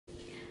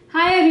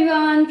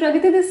Everyone,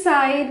 Pragati this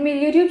side. मेरे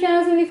YouTube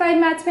channel simplified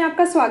maths में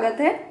आपका स्वागत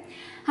है।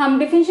 हम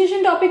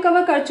डिफरेंशिएशन टॉपिक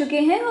कवर कर चुके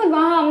हैं और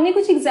वहां हमने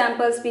कुछ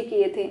एग्जांपल्स भी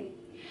किए थे।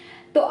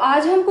 तो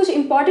आज हम कुछ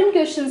इंपॉर्टेंट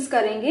क्वेश्चंस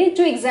करेंगे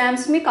जो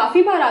एग्जाम्स में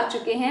काफी बार आ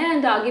चुके हैं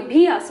एंड आगे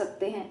भी आ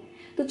सकते हैं।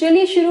 तो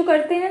चलिए शुरू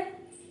करते हैं।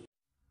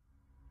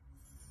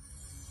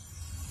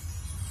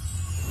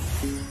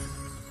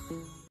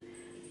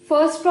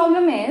 First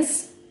problem is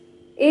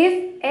if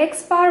x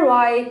power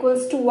y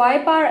equals to y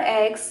power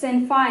x then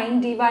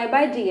find dy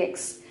by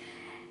dx।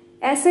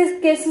 ऐसे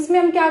केसेस में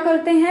हम क्या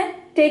करते हैं,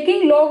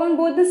 taking log on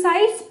both the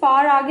sides,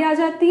 power आगे आ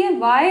जाती है,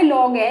 y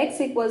log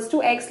x equals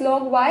to x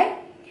log y।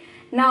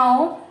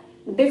 now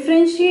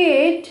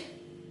differentiate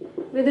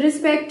with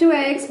respect to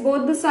x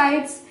both the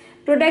sides,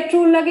 product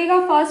rule लगेगा।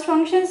 First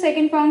function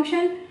second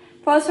function,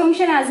 first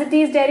function as it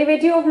is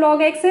derivative of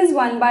log x is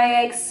 1 by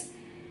x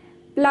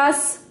plus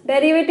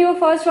derivative of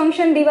first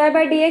function dy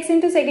by dx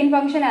into second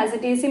function as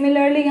it is.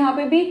 Similarly यहाँ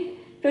पे भी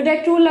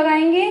product rule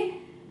लगाएंगे।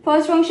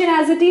 First function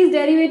as it is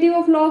derivative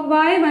of log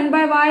y 1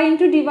 by y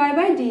into dy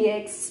by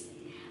dx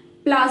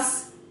plus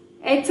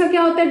x का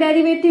क्या होता है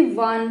derivative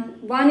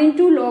 1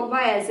 into log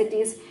y as it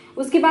is.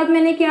 उसके बाद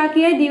मैंने क्या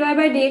किया है, dy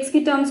by dx की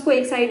टर्म्स को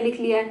एक साइड लिख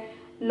लिया है।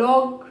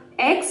 log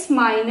x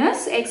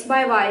minus x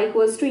by y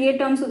equals to, ये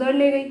टर्म्स उधर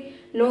ले गई,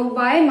 log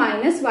y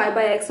minus y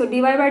by x। तो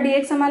dy by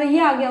dx हमारा ये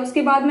आ गया।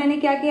 उसके बाद मैंने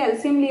क्या किया,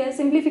 एलसीएम लिया,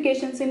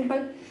 simplification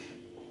simple.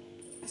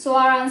 So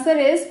our answer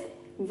is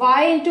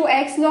y into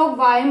x log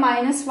y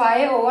minus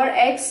y over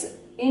x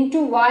into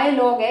y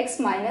log x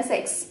minus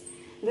x।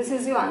 This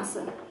is your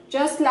answer.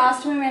 Just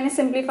last में मैंने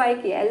सिंप्लीफाई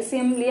किया,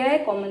 एलसीएम लिया है,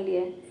 कॉमन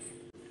लिया है।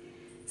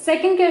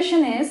 Second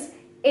question is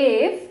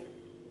if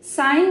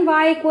sin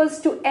y equals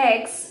to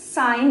x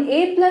sin a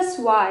plus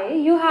y,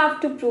 you have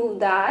to prove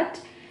that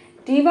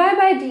dy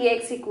by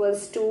dx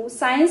equals to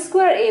sin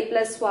square a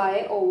plus y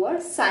over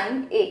sin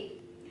a।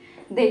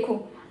 देखो,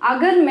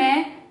 अगर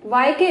मैं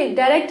y के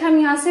direct, हम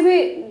यहां से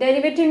भी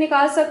derivative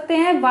निकाल सकते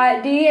हैं,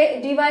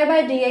 dy by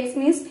dx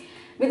means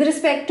with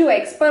respect to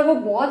x, पर वो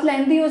बहुत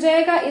लेंथी हो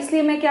जाएगा,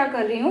 इसलिए मैं क्या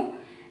कर रही हूँ,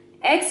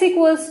 x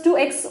इक्वल्स टू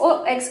x,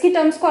 और x की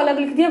टर्म्स को अलग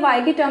लिख दिया,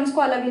 y की टर्म्स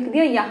को अलग लिख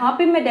दिया। यहाँ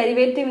पे मैं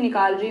डेरिवेटिव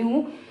निकाल रही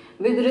हूँ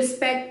विद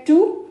रिस्पेक्ट टू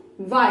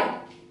y।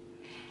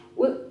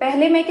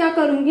 पहले मैं क्या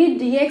करूंगी,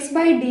 dx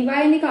by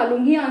dy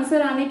निकालूंगी,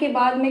 आंसर आने के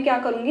बाद मैं क्या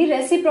करूंगी,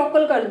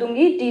 रेसिप्रोकल कर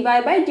दूंगी, dy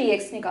by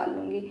dx निकाल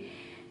लूंगी।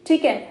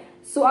 ठीक है।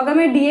 सो अगर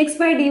मैं dx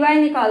by dy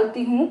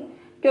निकालती हूँ,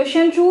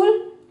 question rule,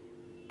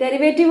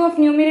 derivative of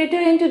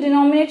numerator into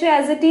denominator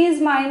as it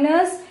is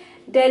minus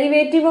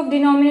derivative of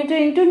denominator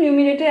into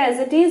numerator as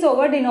it is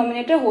over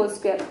denominator whole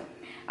square.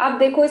 अब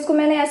देखो, इसको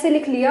मैंने ऐसे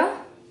लिख लिया,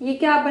 ये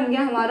क्या बन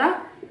गया हमारा,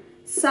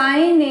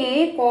 sign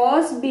A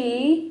cos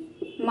B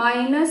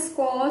minus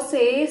cos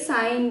A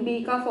sine B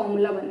का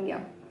फॉर्मूला बन गया।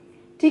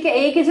 ठीक है।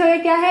 ए की जगह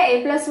क्या है,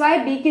 ए प्लस वाई,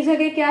 बी की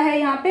जगह क्या है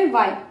यहाँ पे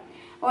वाई।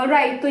 और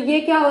राइट, तो ये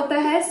क्या होता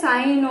है,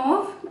 sign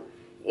of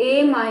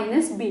A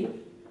minus B.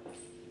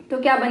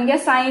 तो क्या बन गया,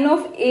 sign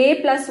of A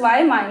plus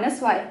Y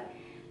minus Y.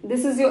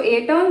 This is your a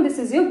term, this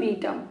is your B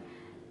term.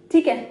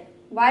 ठीक है।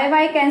 Y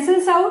Y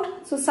cancels out,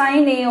 so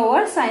sine ए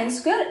ओवर साइन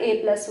स्क्वायर ए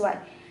plus Y.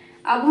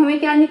 अब हमें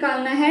क्या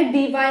निकालना है,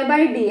 D Y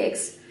by D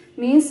x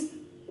means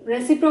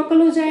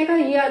reciprocal हो जाएगा,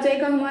 ये आ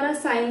जाएगा हमारा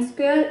sine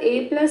square A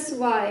plus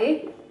Y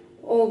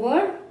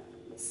over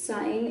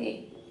sign A.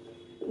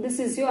 This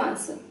is your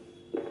answer.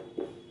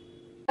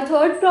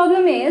 Third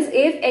problem is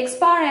if x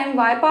power m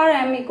y power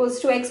m equals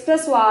to x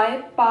plus y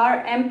power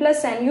m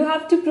plus n, you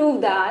have to prove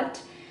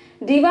that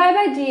dy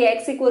by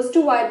dx equals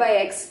to y by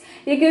x।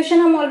 ये question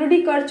हम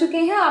already कर चुके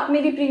हैं, आप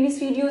मेरी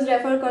previous videos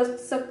refer कर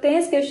सकते हैं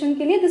इस क्वेश्चन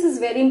के लिए। This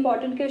is very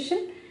important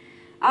question.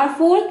 Our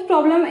fourth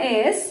problem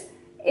is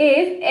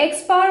if x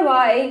power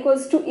y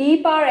equals to e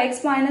power x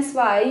minus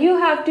y, you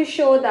have to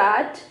show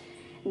that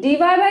dy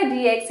by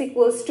dx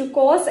equals to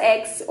cos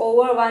x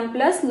over 1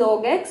 plus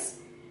log x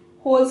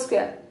whole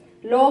square,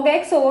 log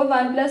x over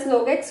 1 plus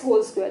log x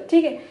whole square।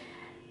 ठीक है।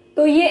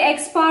 तो ये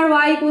x power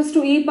y equals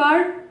to e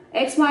power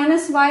x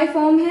minus y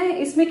form है,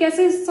 इसमें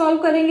कैसे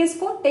solve करेंगे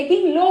इसको,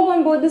 taking log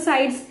on both the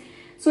sides।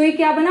 सो ये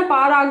क्या बना,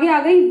 पावर आगे आ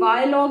गई, y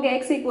log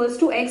x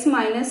equals to x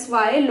minus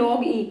y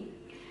log e,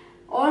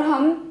 और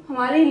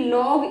हमारी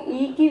log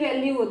e की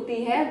वैल्यू होती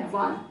है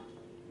 1।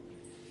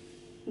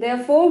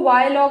 Therefore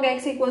y log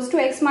x equals to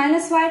x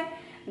minus y।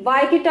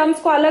 y की टर्म्स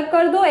को अलग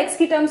कर दो, x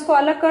की टर्म्स को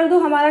अलग कर दो,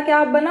 हमारा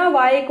क्या बना,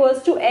 y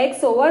equals to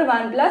x over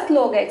 1 plus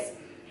log x।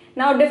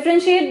 Now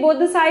differentiate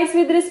both the sides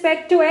with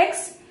respect to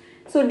x।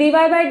 So dy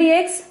by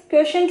dx,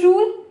 question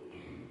rule,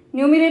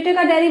 numerator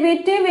का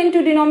derivative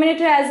into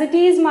denominator as it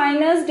is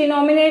minus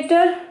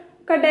denominator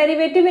का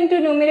derivative into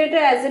numerator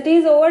as it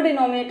is over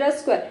denominator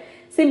square.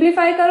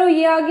 Simplify करो,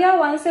 ये आ गया,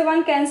 1 से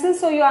 1 cancel,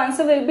 so your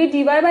answer will be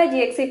dy by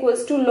dx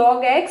equals to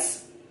log x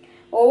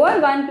over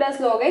 1 plus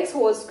log x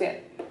whole square।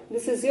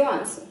 This is your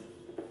answer.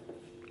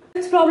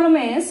 Next problem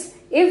is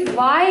if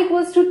y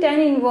equals to tan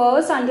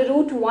inverse under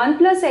root 1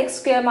 plus x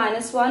square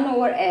minus 1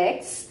 over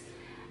x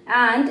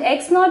and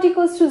x not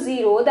equals to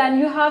 0, then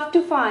you have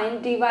to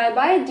find dy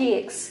by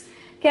dx।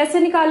 कैसे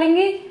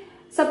निकालेंगे,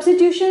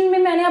 substitution में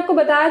मैंने आपको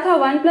बताया था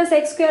 1 plus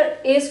x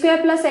square ए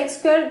square plus x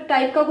square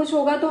type का कुछ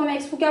होगा, तो हम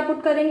एक्स को क्या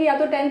पुट करेंगे, या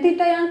तो टेन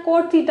थीटा या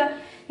कोट थीटा।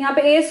 यहाँ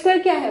पे ए स्क्वायर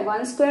क्या है,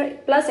 1 square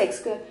plus x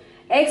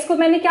square. X को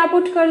मैंने क्या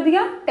पुट कर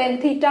दिया, टेन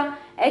थीटा,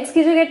 एक्स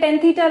की जगह टेन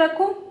थीटा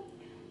रखो।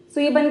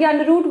 सो ये बन गया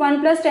under root 1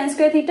 plus ten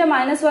square theta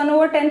minus 1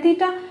 over tan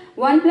theta.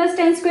 1 plus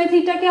ten square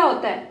theta क्या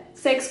होता है,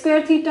 sec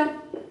square theta.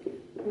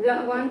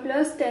 1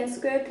 plus ten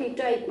square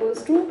theta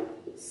equals to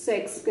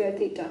sec square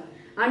theta.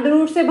 Under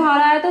root से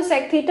बाहर आया तो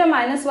sec theta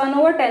minus 1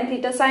 over tan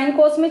theta. Sine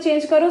cos में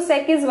change करो,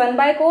 सेक is 1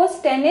 by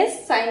cos, ten is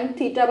sine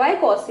theta by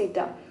cos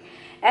theta.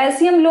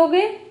 LCM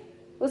लोगे,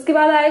 उसके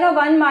बाद आएगा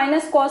 1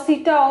 माइनस कॉस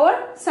थीटा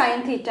और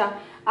साइन थीटा।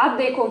 आप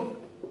देखो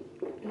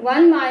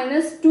 1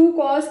 माइनस 2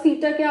 कॉस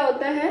थीटा क्या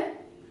होता है,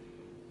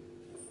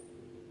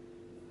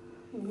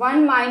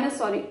 1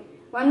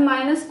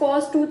 माइनस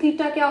कॉस 2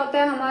 थीटा क्या होता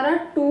है हमारा,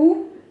 2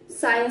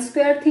 साइन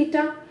स्क्वायर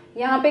थीटा।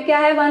 यहाँ पे क्या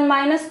है 1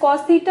 माइनस कॉस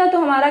थीटा, तो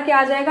हमारा क्या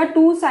आ जाएगा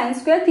 2 sine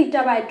square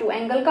theta by 2,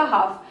 angle का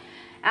हाफ।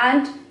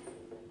 एंड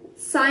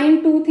साइन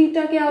 2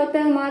 थीटा क्या होता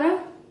है हमारा,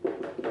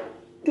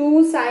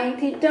 2 साइन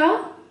थीटा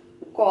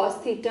कॉस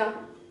थीटा।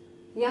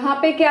 यहाँ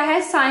पे क्या है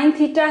साइन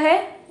थीटा है,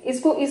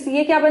 इसको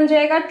ये क्या बन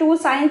जाएगा 2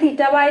 sine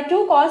theta by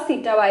 2 cos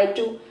theta by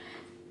 2।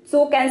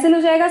 So cancel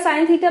हो जाएगा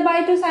sine theta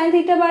by 2 sine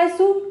theta by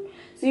 2।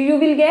 So you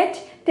will get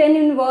tan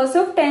inverse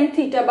of tan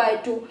theta by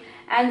 2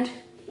 and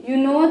you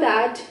know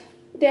that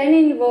tan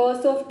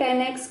inverse of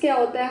tan x क्या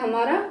होता है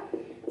हमारा,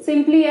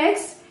 simply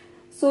x।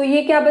 सो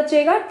ये क्या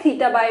बचेगा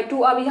theta by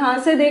 2। अब यहां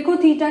से देखो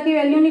थीटा की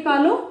वैल्यू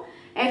निकालो,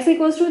 x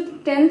equals to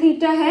tan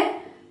theta है,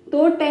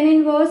 तो tan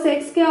इनवर्स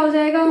x क्या हो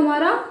जाएगा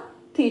हमारा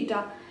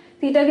थीटा।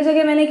 थीटा की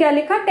जगह मैंने क्या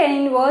लिखा, tan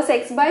inverse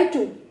x bye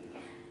 2।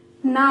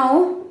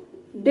 Now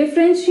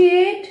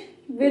differentiate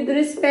with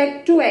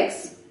respect to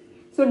x।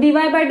 So dy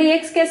bye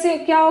dx कैसे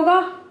क्या होगा,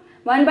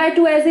 1 by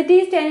 2 as it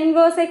is, tan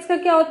inverse x का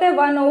क्या होता है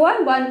 1 over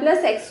 1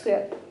 plus x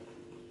square.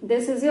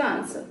 This is your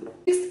answer.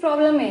 Sixth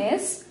problem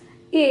is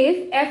if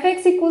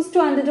fx equals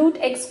to under root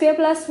x square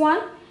plus 1,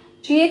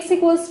 gx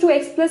equals to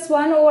x plus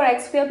 1 over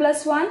x square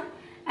plus 1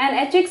 and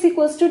hx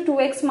equals to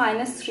 2x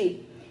minus 3,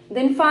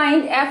 then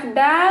find f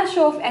dash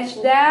of h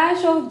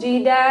dash of g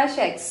dash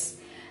x.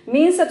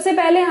 Means सबसे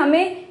पहले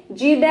हमें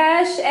g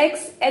dash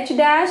x, h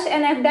dash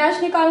and f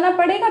dash निकालना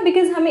पड़ेगा,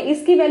 because हमें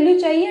इसकी value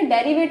चाहिए,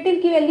 derivative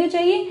की value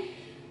चाहिए।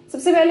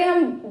 सबसे पहले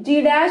हम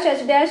g dash h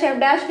dash f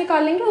dash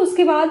निकालेंगे,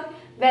 उसके बाद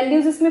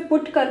वैल्यूज इसमें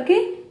पुट करके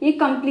ये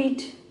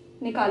कंप्लीट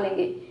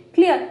निकालेंगे।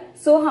 क्लियर।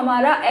 सो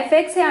हमारा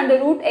fx है under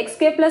root x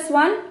square plus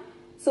 1,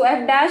 सो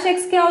f डैश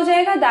x क्या हो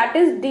जाएगा, that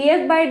is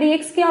df by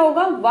dx क्या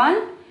होगा 1।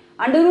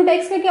 अंडर रूट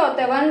x का क्या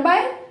होता है 1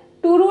 bye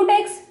 2 root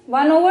x,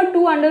 1 over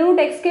 2 under root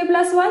x square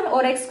plus 1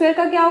 और x स्क्वायर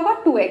का क्या होगा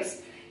 2x।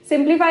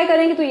 सिंप्लीफाई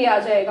करेंगे तो ये आ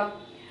जाएगा।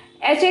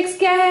 hx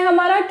क्या है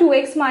हमारा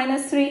 2x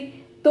माइनस 3,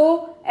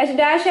 तो h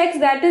dash x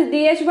that is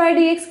dh by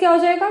dx क्या हो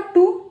जाएगा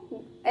 2,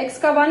 x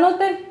का 1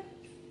 होता है।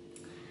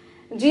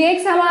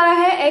 gx हमारा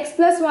है x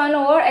plus 1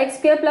 over x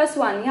square plus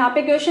 1। यहाँ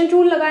पे क्वेश्चन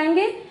रूल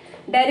लगाएंगे,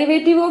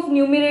 derivative of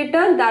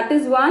numerator that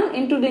is 1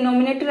 into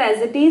denominator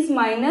as it is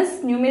minus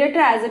numerator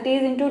as it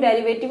is into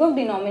derivative of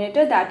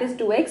denominator that is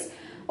 2x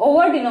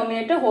over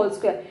denominator whole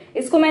square.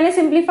 इसको मैंने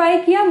simplify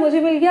किया,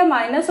 मुझे मिल गया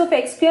minus of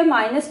x square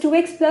minus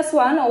 2x plus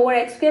 1 over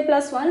x square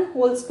plus 1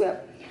 whole square.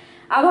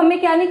 अब हमें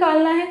क्या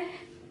निकालना है,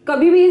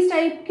 कभी भी इस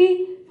टाइप की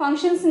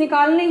फंक्शंस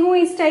निकालनी हो,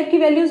 इस टाइप की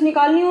वैल्यूज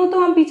निकालनी हो, तो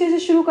हम पीछे से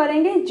शुरू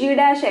करेंगे। g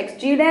dash x,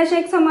 g dash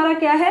x हमारा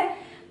क्या है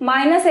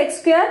minus x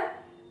square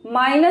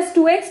minus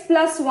 2x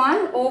plus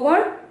 1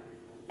 over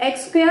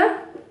x square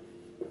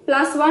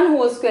plus 1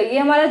 whole square, ये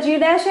हमारा g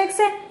डैश x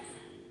है।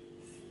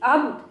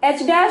 अब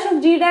h dash of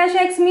g dash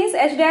x means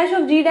h dash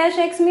of g dash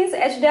x means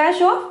h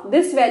dash of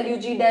this value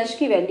g dash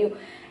की value.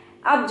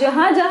 अब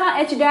जहां जहां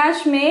h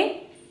dash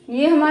में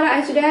ये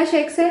हमारा h डैश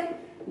x है,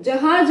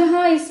 जहां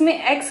जहां इसमें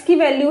x की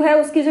वैल्यू है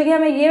उसकी जगह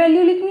हमें ये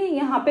वैल्यू लिखनी है।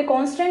 यहाँ पे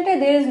कांस्टेंट है,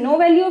 there is no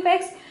value of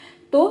x,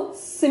 तो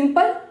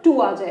सिंपल 2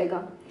 आ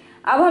जाएगा।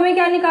 अब हमें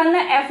क्या निकालना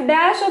है, f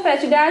dash of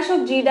h dash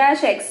of g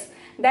dash x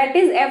that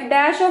is f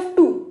dash of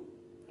 2।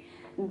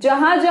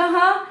 जहां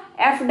जहां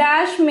f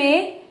डैश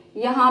में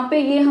यहाँ पे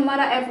ये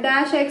हमारा f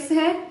डैश x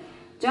है,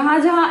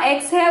 जहां जहां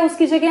x है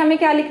उसकी जगह हमें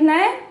क्या लिखना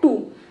है 2,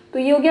 तो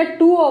ये हो गया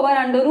 2 over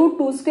under root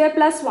 2 square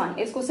plus 1।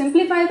 इसको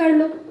सिंप्लीफाई कर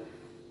लो,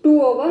 2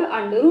 over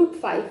under root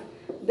 5।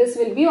 This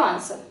will be your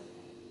answer.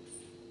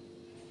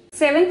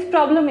 Seventh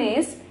problem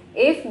is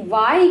if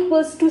y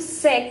equals to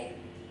sec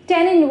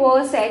tan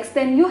inverse x,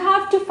 then you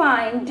have to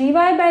find dy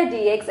by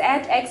dx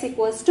at x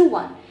equals to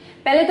 1.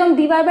 पहले तो हम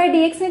dy by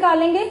dx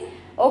निकालेंगे।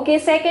 Okay,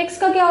 sec x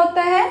का क्या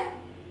होता है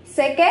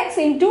sec x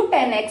into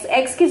tan x,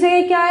 x की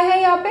जगह क्या है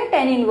यहाँ पे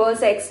tan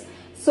inverse x,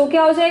 सो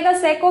क्या हो जाएगा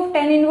sec of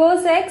tan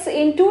inverse x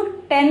into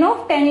tan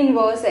of tan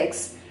inverse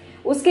x।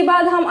 उसके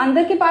बाद हम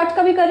अंदर के पार्ट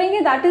का भी करेंगे,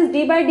 that is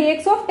D by D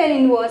x of tan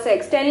inverse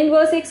x. Tan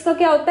inverse x का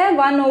क्या होता है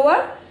 1 ओवर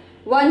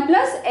 1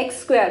 प्लस एक्स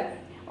स्क्वायर।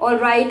 और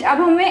राइट,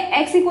 अब हमें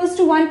x इक्वल्स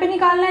टू 1 पे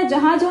निकालना है,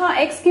 जहां जहां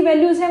x की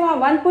वैल्यूज है वहां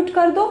 1 पुट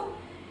कर दो।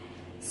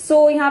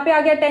 यहाँ पे आ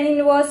गया tan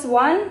inverse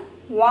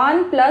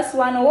 1 plus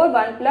 1 over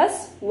 1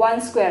 plus 1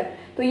 square,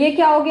 तो तो ये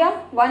क्या हो गया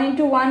 1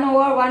 into 1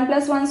 over 1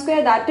 plus 1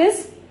 square that is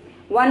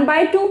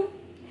 1/2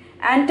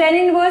 and tan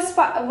inverse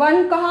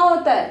 1 कहाँ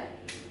होता है,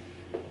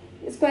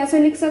 इसको ऐसे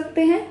लिख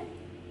सकते हैं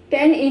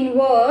tan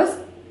इनवर्स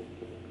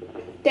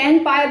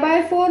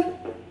 10π/4,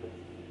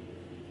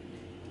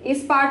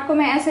 इस पार्ट को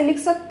मैं ऐसे लिख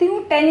सकती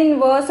हूँ tan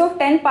इनवर्स ऑफ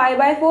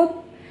 10π/4,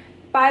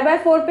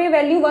 π/4 पे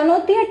वैल्यू 1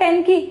 होती है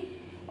 10 की,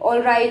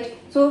 all right.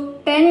 So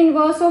tan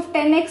inverse of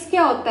 10x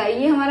क्या होता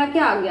है, ये हमारा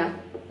क्या आ गया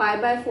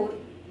π/4,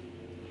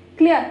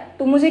 क्लियर।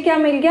 तो मुझे क्या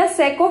मिल गया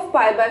sec of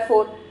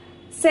π/4,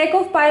 sec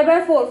of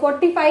π/4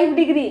 45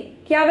 degree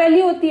क्या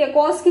वैल्यू होती है,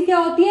 cos की क्या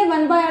होती है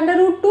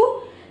 1/√2,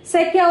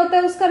 sec क्या होता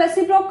है उसका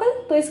रेसिप्रोकल,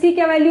 तो इसकी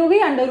क्या वैल्यू हो गई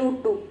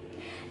 √2।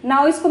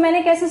 नाउ इसको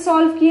मैंने कैसे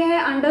सॉल्व किया है,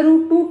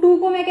 √2, 2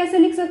 को मैं कैसे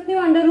लिख सकती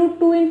हूँ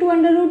 √2 into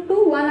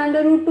 √2, 1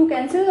 √2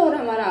 कैंसिल और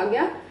हमारा आ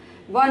गया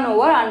 1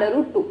 over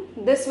 √2।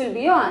 This will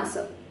be your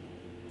answer.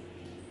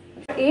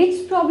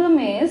 Eighth problem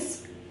is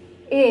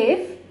if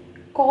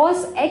cos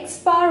x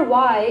power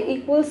y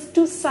equals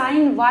to sin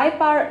y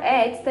power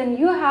x, then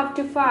you have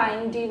to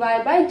find dy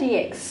by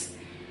dx।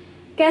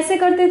 कैसे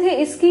करते थे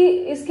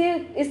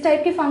इस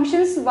टाइप के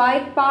functions y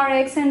power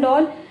x and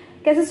all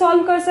कैसे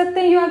solve कर सकते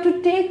हैं, you have to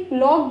take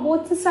log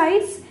both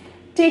sides,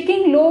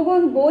 taking log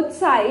on both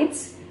sides,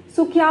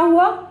 सो क्या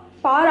हुआ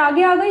पावर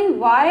आगे आ गई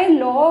y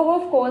log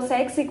of cos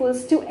x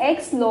equals to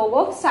x log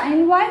of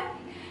sin y।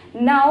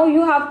 Now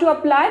you have to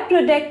apply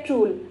product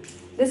rule.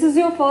 This is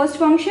your first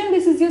function,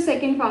 this is your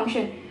second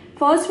function.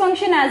 First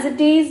function as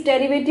it is,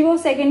 derivative of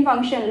second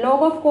function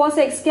log of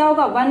cos x क्या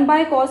होगा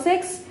 1/cos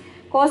x,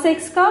 cos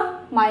x का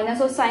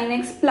minus और sin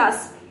x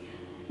plus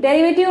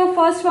derivative of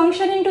first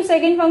function into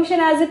second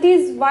function as it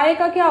is, y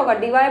का क्या होगा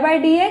dy by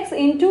dx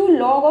into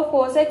log of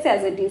cos x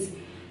as it is.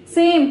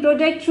 Same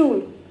product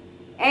rule,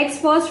 x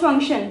first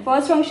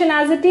function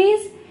as it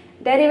is,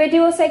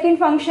 derivative of second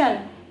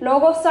function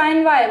log of sin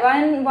y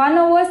 1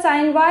 over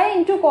sin y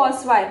into cos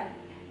y,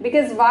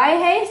 because y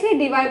है इसलिए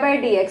dy by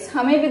dx,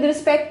 हमें with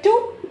respect to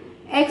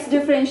x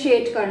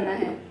differentiate करना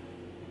है,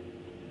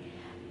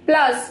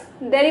 plus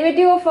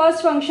derivative of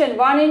first function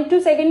 1 into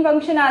second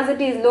function as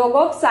it is log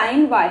of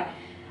sin y।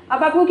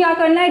 अब आपको क्या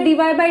करना है dy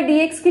by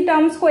dx की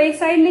टर्म्स को एक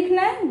साइड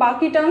लिखना है,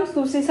 बाकी टर्म्स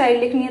दूसरी साइड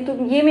लिखनी है,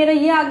 तो ये मेरा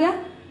ये आ गया,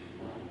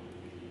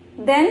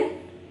 देन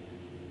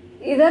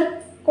इधर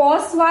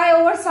cos y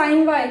over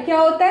sin y क्या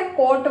होता है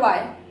cot y,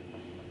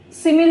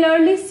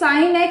 similarly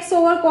sin x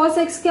over cos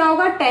x क्या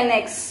होगा tan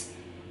x,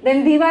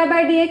 then dy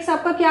by dx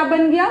आपका क्या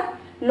बन गया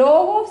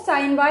log of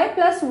sin y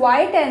plus y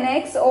tan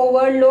x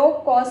over log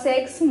cos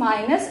x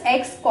minus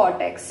x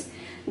cot x।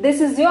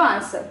 This is your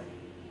answer.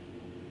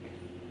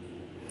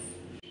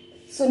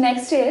 So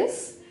next is,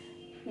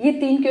 ये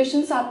 3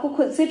 questions आपको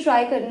खुद से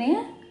ट्राई करने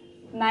हैं।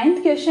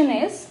 9th question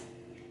is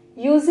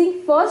using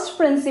first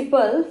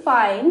principle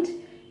find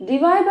dy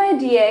by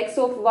dx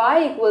of y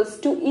equals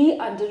to e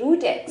under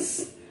root x।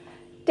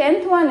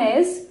 10th one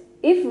is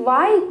if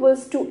y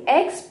equals to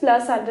x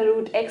plus under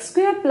root x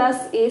square plus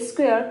a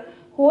square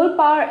whole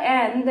power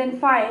n, then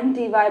find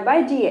dy by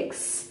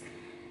dx।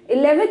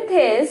 11th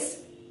is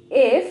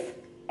if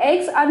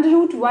x under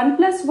root 1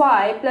 plus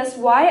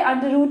y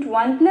under root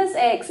 1 plus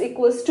x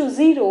equals to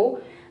 0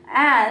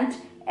 and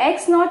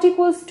x not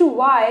equals to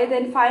y,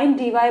 then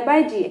find dy by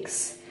dx।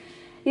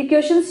 ये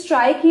questions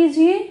try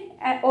कीजिए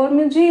और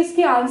मुझे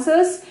इसके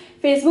answers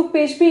Facebook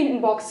page पे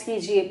inbox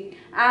कीजिए।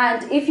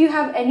 And if you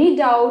have any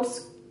doubts,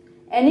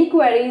 any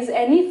queries,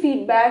 any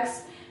feedbacks,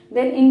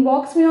 then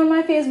inbox me on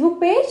my Facebook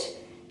page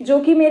जो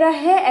कि मेरा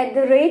है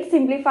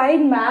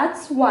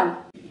 @simplifiedmaths1।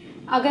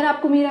 अगर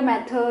आपको मेरा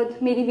मेथड,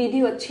 मेरी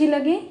वीडियो अच्छी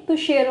लगे तो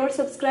शेयर और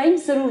सब्सक्राइब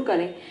जरूर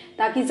करें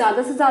ताकि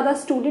ज्यादा से ज्यादा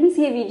स्टूडेंट्स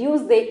ये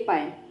वीडियोस देख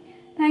पाएं।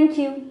 Thank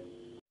you.